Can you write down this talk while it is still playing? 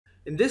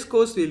In this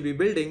course, we'll be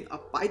building a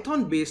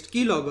Python-based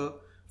keylogger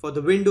for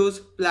the Windows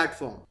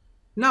platform.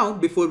 Now,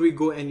 before we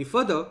go any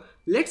further,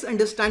 let's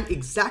understand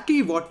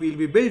exactly what we'll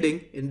be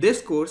building in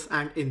this course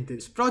and in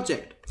this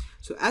project.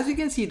 So as you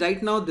can see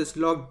right now, this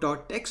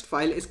log.txt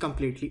file is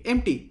completely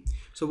empty.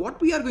 So what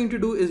we are going to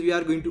do is we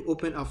are going to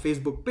open a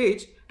Facebook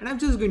page, and I'm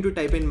just going to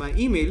type in my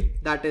email,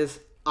 that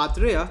is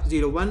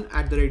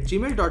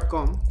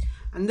athreya01@gmail.com,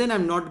 and then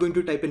I'm not going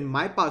to type in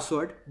my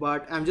password,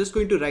 but I'm just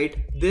going to write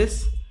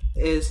this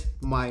is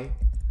my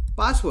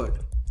password.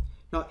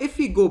 Now if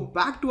we go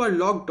back to our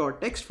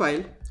log.txt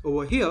file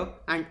over here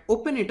and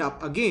open it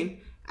up again,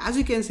 as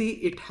you can see,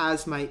 it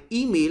has my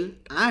email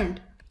and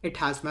it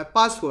has my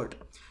password.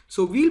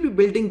 So we'll be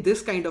building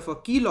this kind of a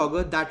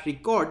keylogger that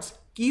records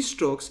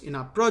keystrokes in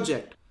our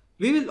project.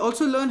 We will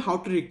also learn how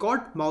to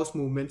record mouse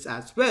movements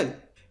as well.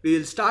 We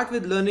will start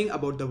with learning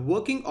about the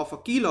working of a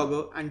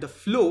keylogger and the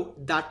flow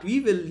that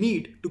we will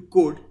need to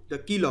code the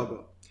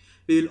keylogger.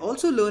 We will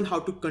also learn how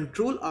to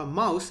control our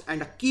mouse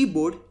and a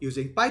keyboard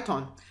using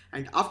Python.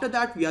 And after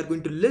that, we are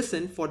going to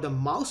listen for the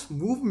mouse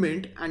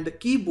movement and the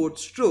keyboard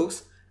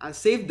strokes and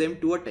save them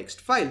to a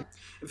text file.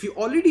 If you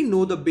already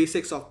know the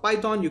basics of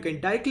Python, you can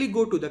directly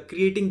go to the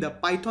creating the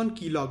Python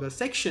keylogger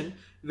section,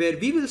 where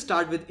we will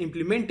start with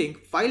implementing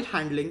file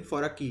handling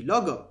for a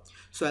keylogger.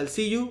 So I'll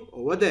see you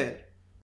over there.